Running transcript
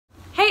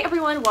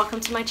everyone, welcome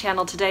to my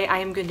channel. Today I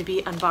am going to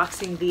be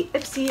unboxing the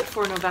Ipsy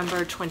for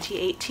November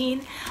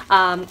 2018.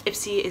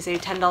 Ipsy is a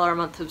 $10 a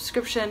month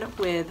subscription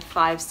with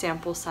 5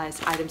 sample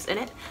size items in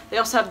it. They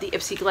also have the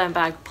Ipsy Glam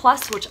Bag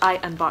Plus, which I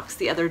unboxed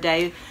the other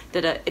day,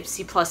 did a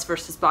Ipsy Plus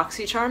versus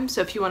BoxyCharm, so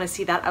if you want to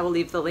see that I will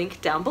leave the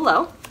link down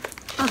below.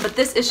 But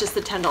this is just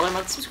the $10 a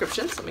month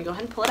subscription, so let me go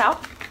ahead and pull it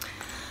out.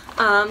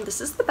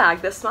 This is the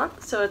bag this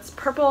month, so it's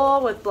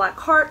purple with black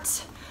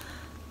hearts.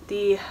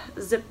 The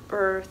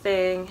zipper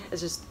thing is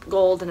just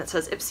gold and it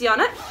says Ipsy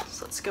on it.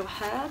 So let's go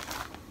ahead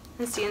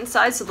and see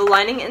inside. So the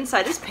lining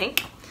inside is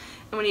pink.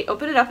 And when you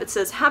open it up, it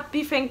says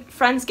Happy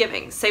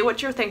Friendsgiving. Say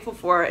what you're thankful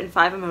for in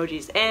 5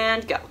 emojis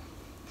and go.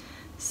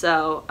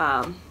 So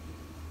kind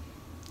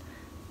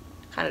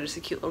of just a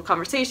cute little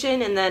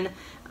conversation. And then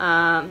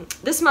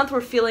this month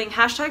we're feeling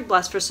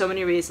 #blessed for so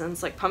many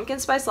reasons, like pumpkin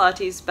spice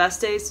lattes,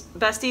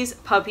 besties,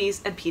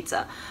 puppies, and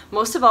pizza.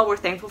 Most of all, we're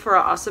thankful for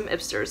our awesome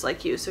Ipsters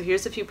like you. So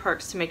here's a few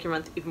perks to make your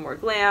month even more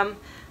glam.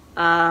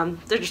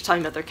 They're just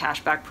talking about their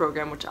cashback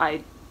program, which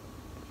I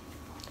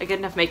get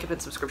enough makeup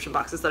and subscription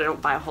boxes that I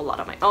don't buy a whole lot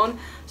on my own.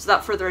 So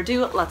without further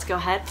ado, let's go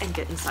ahead and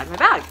get inside my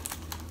bag.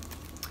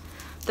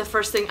 The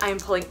first thing I am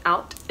pulling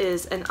out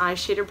is an eye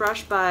shader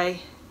brush by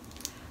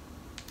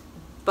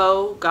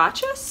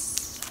Gotchas.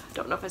 I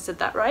don't know if I said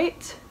that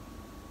right.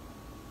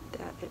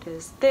 That it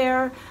is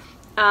there.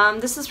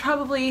 This is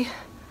probably,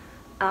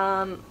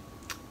 oops,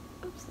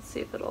 let's see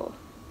if it'll,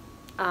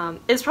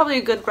 it's probably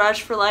a good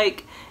brush for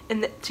like,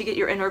 to get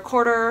your inner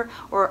quarter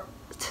or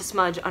to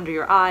smudge under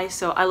your eye.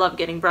 So I love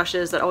getting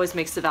brushes. That always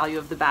makes the value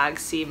of the bag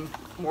seem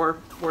more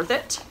worth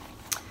it.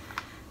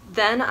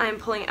 Then I'm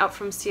pulling out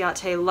from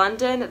Ciate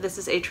London. This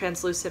is a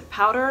translucent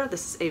powder.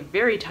 This is a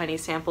very tiny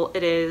sample.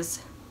 It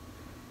is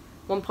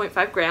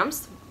 1.5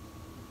 grams.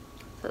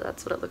 So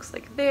that's what it looks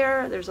like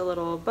there. There's a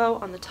little bow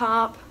on the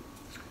top.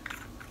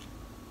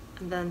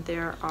 And then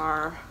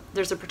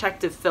there's a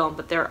protective film,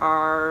 but there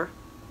are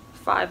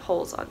 5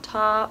 holes on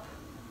top.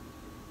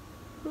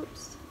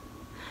 Oops.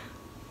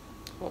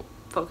 Won't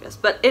focus.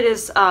 But it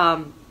is,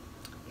 I'm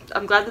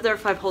glad that there are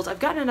 5 holes. I've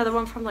gotten another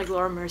one from like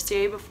Laura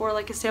Mercier before,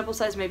 like a sample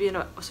size, maybe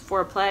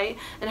for a play,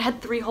 and it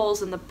had 3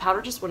 holes and the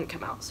powder just wouldn't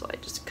come out, so I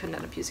just couldn't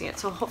end up using it.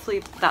 So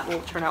hopefully that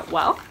will turn out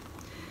well.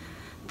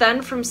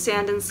 Then from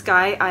Sand and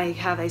Sky, I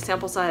have a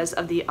sample size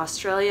of the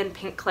Australian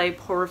Pink Clay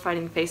Pore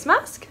Refining Face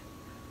Mask.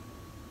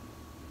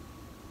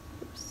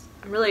 Oops.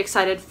 I'm really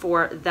excited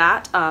for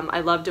that.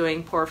 I love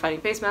doing pore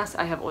refining face masks.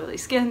 I have oily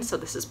skin, so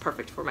this is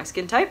perfect for my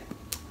skin type.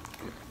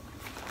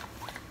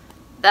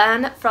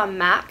 Then from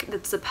MAC,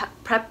 that's the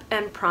Prep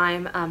and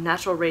Prime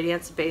Natural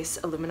Radiance Base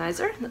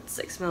Illuminizer. That's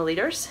 6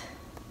 milliliters.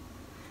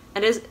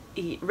 And it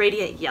is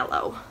radiant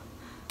yellow.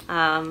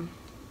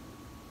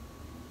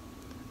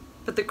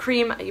 But the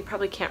cream, you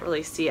probably can't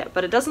really see it,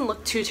 but it doesn't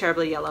look too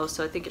terribly yellow,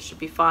 so I think it should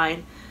be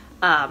fine.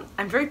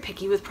 I'm very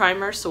picky with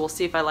primers, so we'll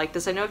see if I like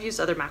this. I know I've used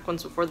other MAC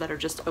ones before that are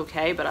just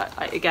okay, but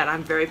again,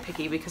 I'm very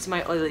picky because of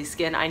my oily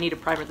skin. I need a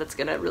primer that's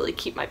going to really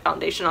keep my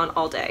foundation on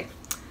all day.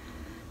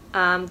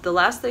 The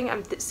last thing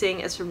I'm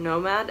seeing is from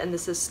Nomad, and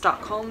this is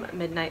Stockholm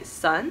Midnight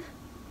Sun.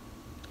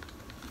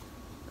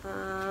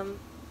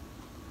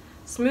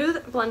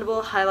 Smooth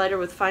blendable highlighter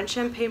with fine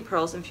champagne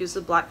pearls infused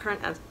with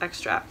blackcurrant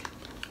extract.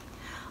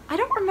 I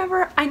don't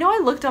remember, I know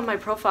I looked on my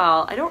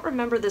profile, I don't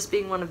remember this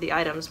being one of the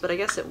items, but I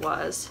guess it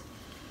was.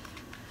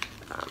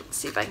 Let's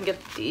see if I can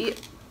get the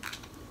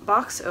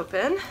box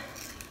open.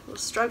 I'm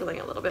struggling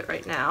a little bit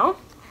right now.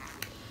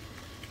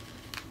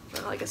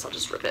 Well, I guess I'll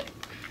just rip it,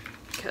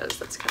 because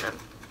that's kind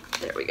of,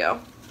 there we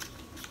go.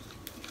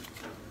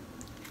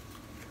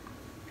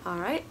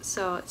 Alright,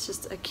 so it's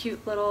just a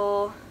cute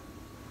little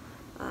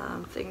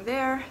thing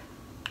there.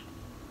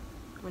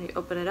 When you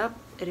open it up,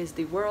 it is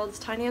the world's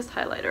tiniest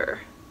highlighter.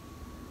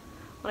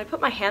 When I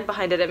put my hand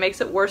behind it, it makes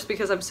it worse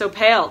because I'm so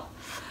pale.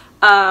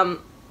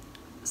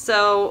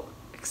 So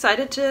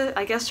excited to,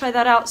 I guess, try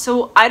that out.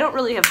 So I don't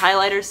really have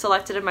highlighters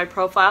selected in my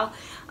profile.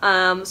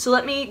 So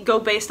let me go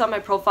based on my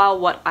profile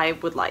what I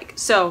would like.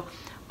 So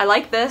I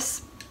like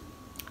this.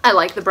 I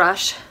like the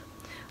brush.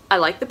 I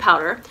like the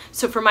powder.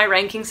 So for my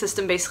ranking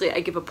system, basically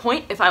I give a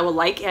point if I will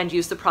like and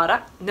use the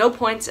product. No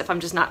points if I'm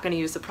just not going to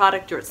use the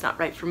product or it's not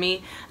right for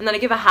me. And then I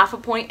give a half a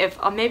point if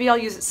maybe I'll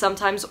use it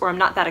sometimes or I'm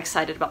not that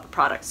excited about the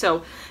product.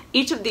 So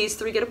each of these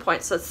 3 get a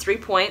point, so that's 3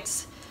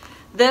 points.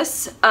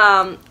 This is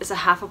a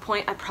half a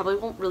point. I probably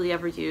won't really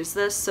ever use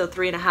this, so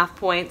 3.5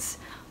 points.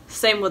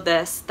 Same with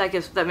this. That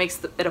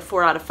makes it a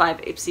 4 out of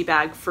 5 Ipsy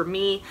bag for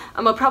me.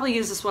 I'll probably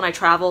use this when I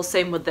travel.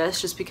 Same with this,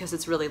 just because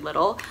it's really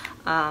little.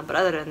 But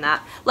other than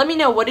that, let me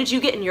know, what did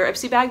you get in your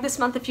Ipsy bag this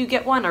month if you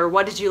get one, or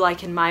what did you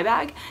like in my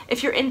bag?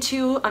 If you're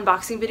into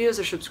unboxing videos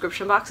or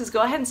subscription boxes,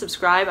 go ahead and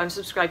subscribe. I'm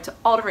subscribed to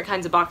all different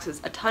kinds of boxes.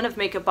 A ton of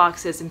makeup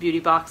boxes and beauty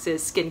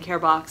boxes, skincare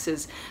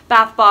boxes,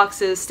 bath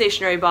boxes,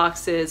 stationery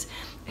boxes,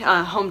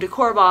 home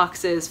decor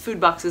boxes, food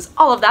boxes,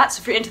 all of that.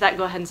 So if you're into that,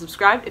 go ahead and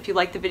subscribe. If you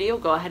like the video,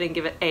 go ahead and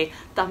give it a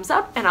thumbs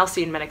up, and I'll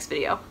see you in my next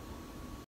video.